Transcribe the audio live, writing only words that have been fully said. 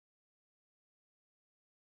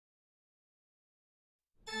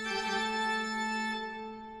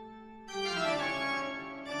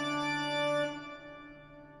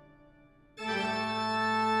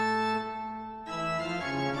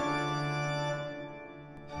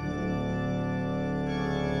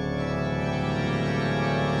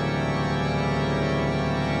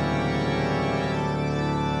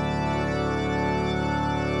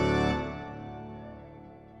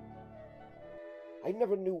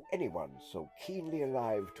never knew anyone so keenly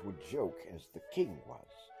alive to a joke as the king was.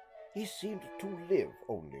 He seemed to live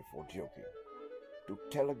only for joking. To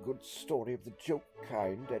tell a good story of the joke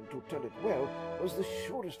kind, and to tell it well, was the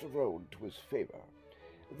surest road to his favor.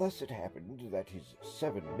 Thus it happened that his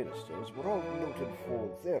 7 ministers were all noted for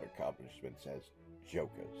their accomplishments as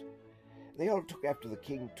jokers. They all took after the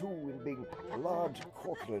king, too, in being large,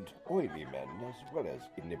 corpulent, oily men, as well as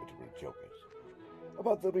inimitable jokers.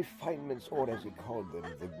 About the refinements, or as he called them,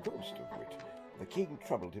 the ghost of wit, the king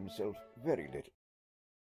troubled himself very little.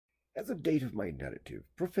 At the date of my narrative,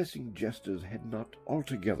 professing jesters had not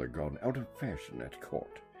altogether gone out of fashion at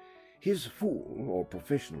court. His fool, or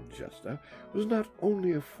professional jester, was not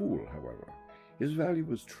only a fool, however. His value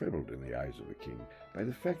was trebled in the eyes of the king by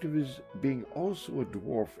the fact of his being also a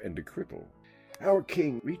dwarf and a cripple. Our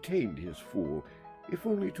king retained his fool, if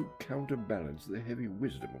only to counterbalance the heavy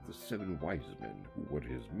wisdom of the 7 wise men who were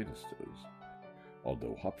his ministers.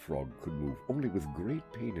 Although Hopfrog could move only with great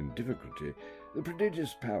pain and difficulty, the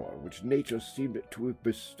prodigious power which nature seemed to have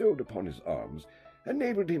bestowed upon his arms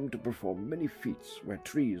enabled him to perform many feats where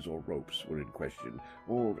trees or ropes were in question,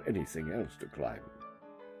 or anything else to climb.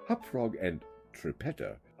 Hopfrog and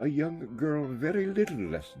Trippetta, a young girl very little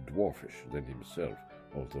less dwarfish than himself,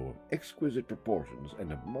 although of exquisite proportions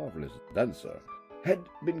and a marvelous dancer, had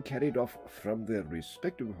been carried off from their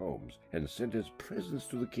respective homes and sent as presents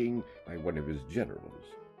to the king by one of his generals.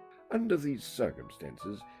 Under these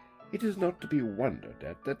circumstances, it is not to be wondered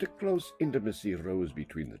at that a close intimacy arose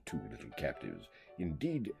between the 2 little captives.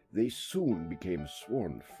 Indeed, they soon became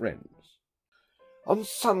sworn friends. On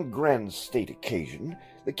some grand state occasion,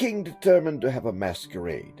 the king determined to have a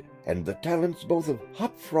masquerade, and the talents both of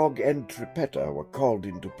Hopfrog and Trippetta were called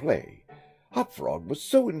into play. Hopfrog was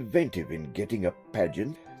so inventive in getting up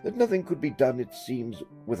pageant that nothing could be done, it seems,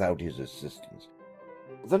 without his assistance.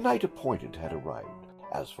 The night appointed had arrived.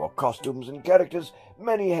 As for costumes and characters,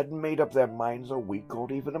 many had made up their minds a week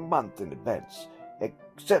or even a month in advance,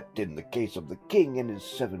 except in the case of the king and his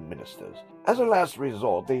 7 ministers. As a last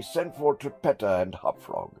resort, they sent for Trippetta and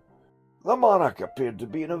Hopfrog. The monarch appeared to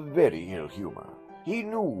be in a very ill humor. He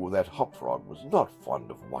knew that Hopfrog was not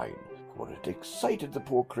fond of wine, for it excited the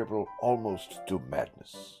poor cripple almost to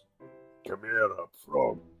madness. Come here,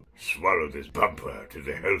 Hopfrog. Swallow this bumper to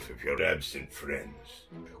the health of your absent friends.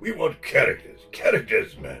 We want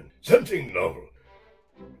characters, man. Something novel.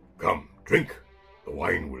 Come, drink. The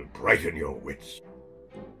wine will brighten your wits.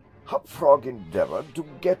 Hopfrog endeavored to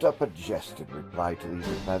get up a jest in reply to these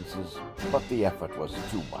advances, but the effort was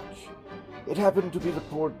too much. It happened to be the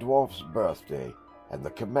poor dwarf's birthday, and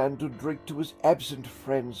the command to drink to his absent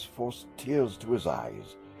friends forced tears to his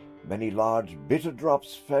eyes. Many large, bitter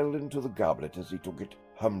drops fell into the goblet as he took it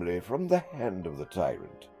humbly from the hand of the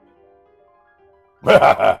tyrant.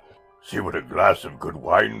 See what a glass of good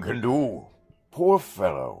wine can do. Poor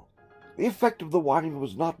fellow! The effect of the wine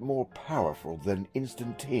was not more powerful than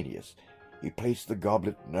instantaneous. He placed the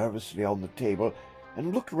goblet nervously on the table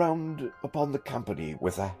and looked round upon the company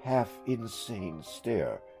with a half-insane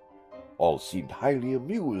stare. All seemed highly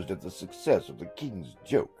amused at the success of the king's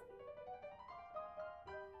joke.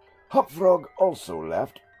 Hopfrog also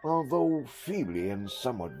laughed, although feebly and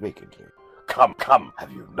somewhat vacantly. Come,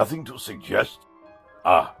 have you nothing to suggest?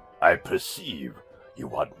 Ah, I perceive. You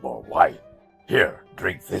want more wine. Here,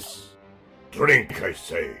 drink this. Drink, I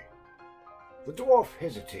say. The dwarf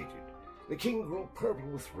hesitated. The king grew purple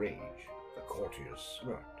with rage. The courtiers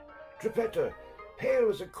smirked. Trippetta, pale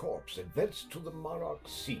as a corpse, advanced to the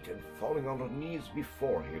monarch's seat and, falling on her knees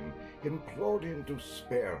before him, implored him to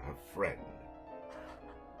spare her friend.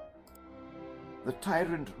 The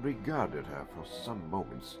tyrant regarded her for some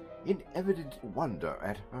moments, in evident wonder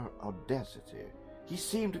at her audacity. He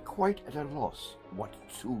seemed quite at a loss what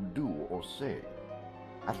to do or say.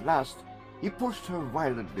 At last, he pushed her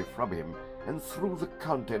violently from him and threw the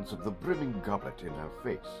contents of the brimming goblet in her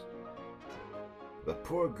face. The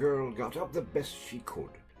poor girl got up the best she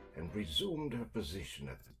could and resumed her position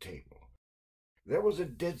at the table. There was a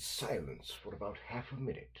dead silence for about half a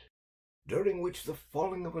minute, during which the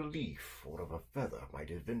falling of a leaf or of a feather might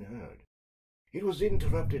have been heard. It was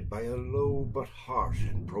interrupted by a low but harsh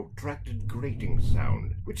and protracted grating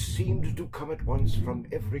sound, which seemed to come at once from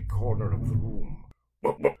every corner of the room.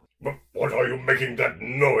 What are you making that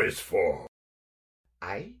noise for?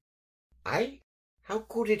 I? How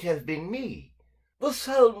could it have been me? The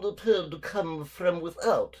sound appeared to come from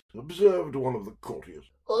without, observed one of the courtiers.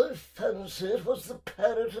 I fancy it was the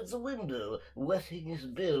parrot at the window, wetting his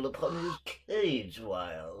bill upon his cage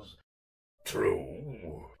wires.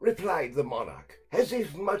 True, replied the monarch, as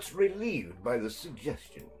if much relieved by the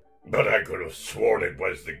suggestion. But I could have sworn it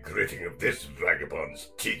was the gritting of this vagabond's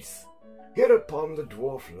teeth. Hereupon the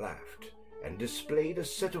dwarf laughed, and displayed a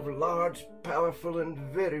set of large, powerful, and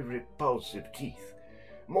very repulsive teeth.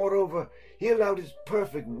 Moreover, he allowed his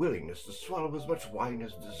perfect willingness to swallow as much wine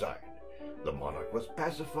as desired. The monarch was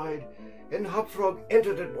pacified, and Hopfrog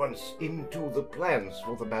entered at once into the plans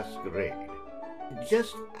for the masquerade.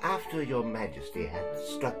 Just after your majesty had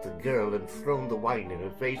struck the girl and thrown the wine in her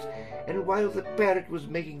face, and while the parrot was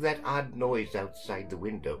making that odd noise outside the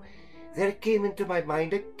window, there came into my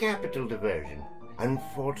mind a capital diversion.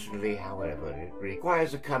 Unfortunately, however, it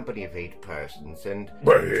requires a company of 8 persons, and—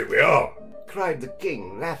 Well, here we are, cried the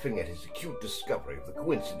king, laughing at his acute discovery of the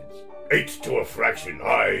coincidence. 8 to a fraction,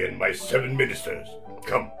 I and my 7 ministers.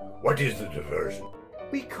 Come, what is the diversion?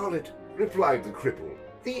 We call it, replied the cripple,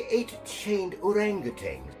 the 8 chained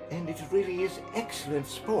orangutans, and it really is excellent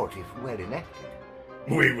sport if well enacted.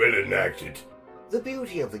 We will enact it. The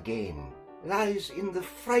beauty of the game lies in the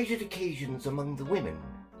frighted occasions among the women.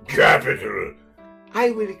 Capital!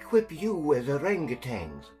 I will equip you as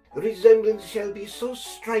orangutans. The resemblance shall be so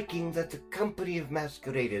striking that the company of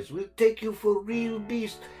masqueraders will take you for real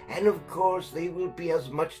beasts, and of course they will be as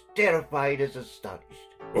much terrified as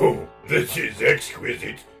astonished. Oh, this is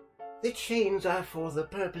exquisite. The chains are for the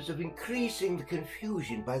purpose of increasing the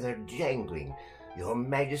confusion by their jangling. Your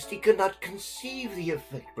Majesty cannot conceive the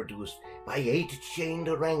effect produced by 8 chained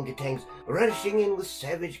orangutans rushing in with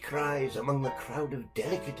savage cries among the crowd of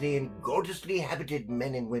delicately and gorgeously habited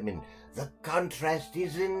men and women. The contrast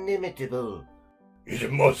is inimitable.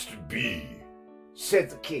 It must be, said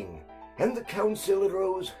the king, and the council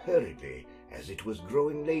arose hurriedly, as it was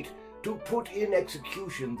growing late, to put in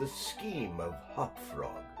execution the scheme of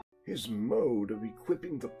Hopfrog. His mode of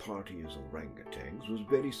equipping the party as orangutans was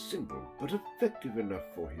very simple, but effective enough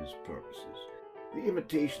for his purposes. The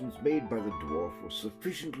imitations made by the dwarf were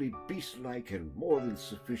sufficiently beast-like and more than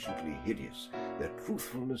sufficiently hideous that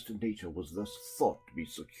truthfulness to nature was thus thought to be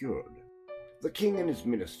secured. The king and his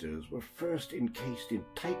ministers were first encased in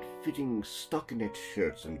tight-fitting stockinette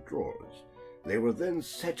shirts and drawers. They were then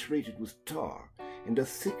saturated with tar, and a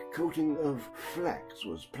thick coating of flax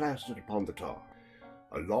was plastered upon the tar.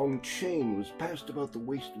 A long chain was passed about the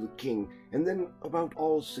waist of the king, and then about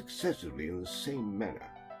all successively in the same manner.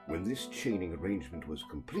 When this chaining arrangement was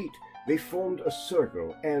complete, they formed a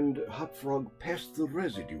circle, and Hopfrog passed the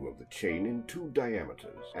residue of the chain in 2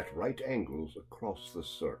 diameters, at right angles across the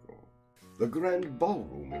circle. The grand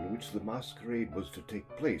ballroom in which the masquerade was to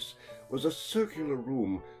take place was a circular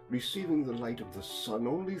room receiving the light of the sun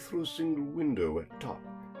only through a single window at top.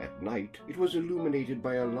 At night it was illuminated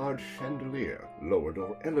by a large chandelier, lowered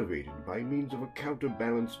or elevated by means of a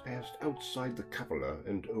counterbalance passed outside the cupola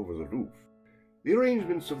and over the roof. The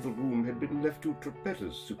arrangements of the room had been left to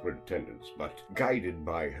Trippetta's superintendence, but guided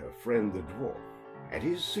by her friend the dwarf. At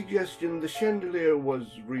his suggestion the chandelier was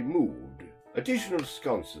removed. Additional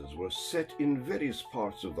sconces were set in various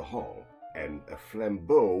parts of the hall, and a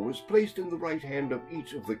flambeau was placed in the right hand of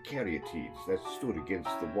each of the caryatides that stood against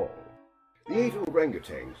the wall. The 8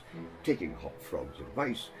 orangutans, taking Hopfrog's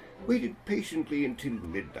advice, waited patiently until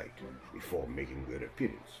midnight before making their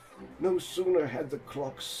appearance. No sooner had the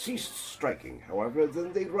clock ceased striking, however,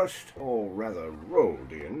 than they rushed, or rather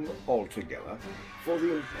rolled in, altogether, for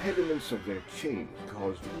the impediments of their chains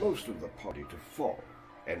caused most of the party to fall,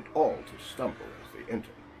 and all to stumble as they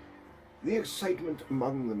entered. The excitement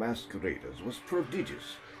among the masqueraders was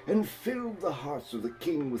prodigious, and filled the hearts of the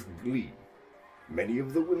king with glee. Many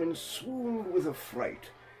of the women swooned with affright,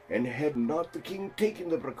 and had not the king taken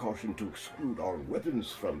the precaution to exclude all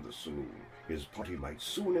weapons from the saloon, his party might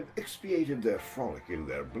soon have expiated their frolic in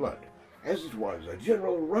their blood. As it was, a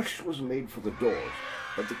general rush was made for the doors,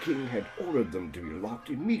 but the king had ordered them to be locked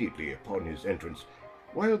immediately upon his entrance.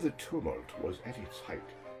 While the tumult was at its height,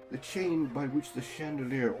 the chain by which the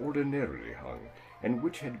chandelier ordinarily hung, and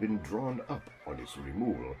which had been drawn up on its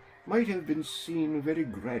removal, might have been seen very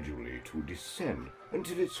gradually to descend,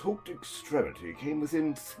 until its hooked extremity came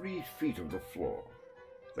within 3 feet of the floor.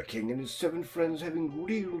 The king and his 7 friends, having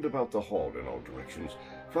reeled about the hall in all directions,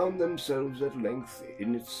 found themselves at length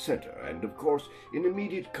in its center, and of course in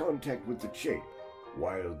immediate contact with the chain.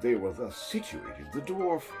 While they were thus situated, the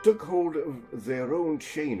dwarf took hold of their own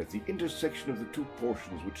chain at the intersection of the 2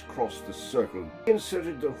 portions which crossed the circle,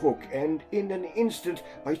 inserted the hook, and in an instant,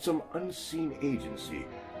 by some unseen agency,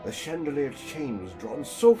 the chandelier chain was drawn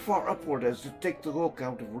so far upward as to take the hook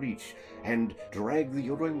out of reach, and drag the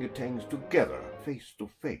orangutans together, face to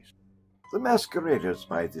face. The masqueraders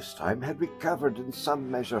by this time had recovered in some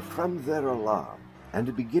measure from their alarm.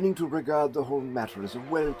 and beginning to regard the whole matter as a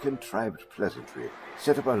well-contrived pleasantry,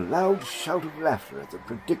 set up a loud shout of laughter at the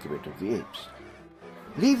predicament of the apes.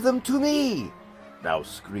 "Leave them to me!" now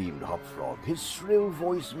screamed Hop Frog, his shrill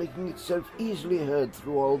voice making itself easily heard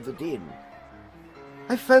through all the din.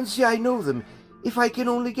 "I fancy I know them. If I can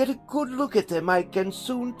only get a good look at them, I can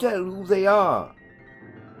soon tell who they are."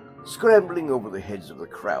 Scrambling over the heads of the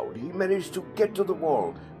crowd, he managed to get to the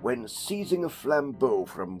wall, when, seizing a flambeau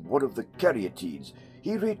from one of the caryatides,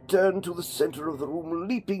 he returned to the center of the room,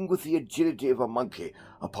 leaping with the agility of a monkey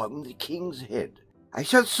upon the king's head. "I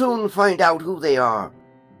shall soon find out who they are."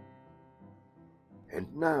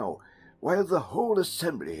 And now, while the whole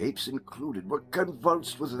assembly, apes included, were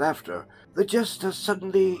convulsed with laughter, the jester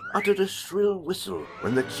suddenly uttered a shrill whistle,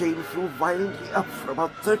 when the chain flew violently up for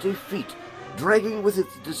about 30 feet, dragging with it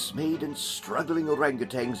the dismayed and struggling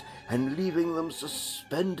orangutans, and leaving them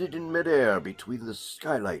suspended in midair between the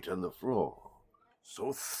skylight and the floor.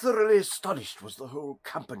 So thoroughly astonished was the whole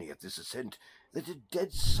company at this ascent that a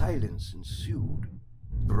dead silence ensued,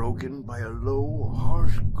 broken by a low,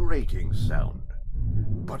 harsh grating sound.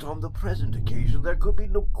 But on the present occasion there could be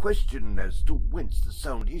no question as to whence the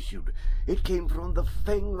sound issued. It came from the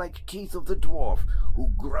fang-like teeth of the dwarf,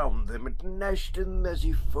 who ground them and gnashed them as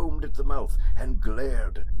he foamed at the mouth, and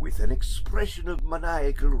glared with an expression of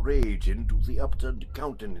maniacal rage into the upturned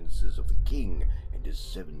countenances of the king and his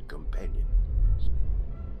 7 companions.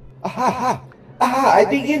 "Aha! Aha! I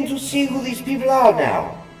begin to see who these people are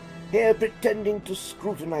now." Here, pretending to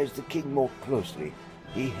scrutinize the king more closely,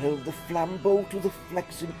 he held the flambeau to the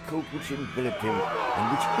flaxen coat which enveloped him,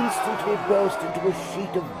 and which instantly burst into a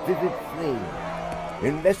sheet of vivid flame.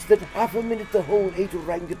 In less than half a minute the whole 8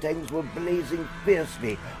 orangutans were blazing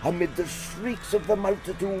fiercely amid the shrieks of the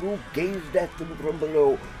multitude who gazed at them from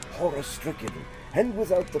below, horror-stricken, and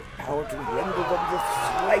without the power to render them the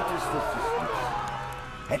slightest assistance.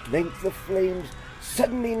 At length the flames,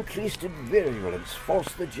 suddenly increased in virulence,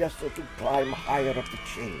 forced the jester to climb higher up the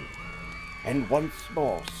chain, and once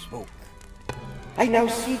more spoke. "I now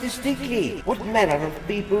see distinctly what manner of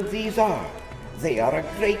people these are. They are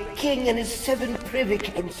a great king and his 7 privy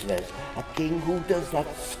councillors, a king who does not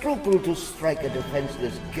scruple to strike a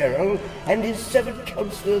defenseless girl, and his 7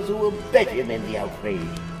 councillors who abet him in the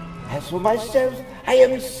outrage. As for myself, I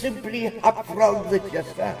am simply Hop Frog the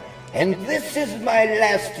Jester, and this is my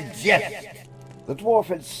last jest." The dwarf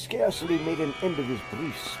had scarcely made an end of his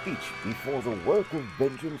brief speech before the work of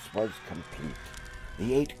vengeance was complete.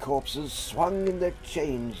 The 8 corpses swung in their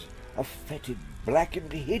chains, a fetid,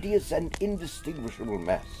 blackened, hideous, and indistinguishable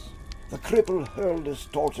mass. The cripple hurled his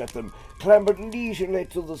torch at them, clambered leisurely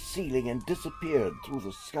to the ceiling, and disappeared through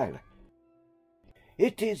the skylight.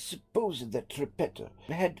 It is supposed that Trippetta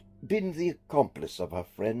had been the accomplice of her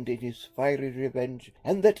friend in his fiery revenge,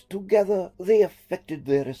 and that together they effected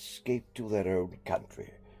their escape to their own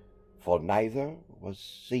country, for neither was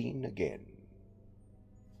seen again.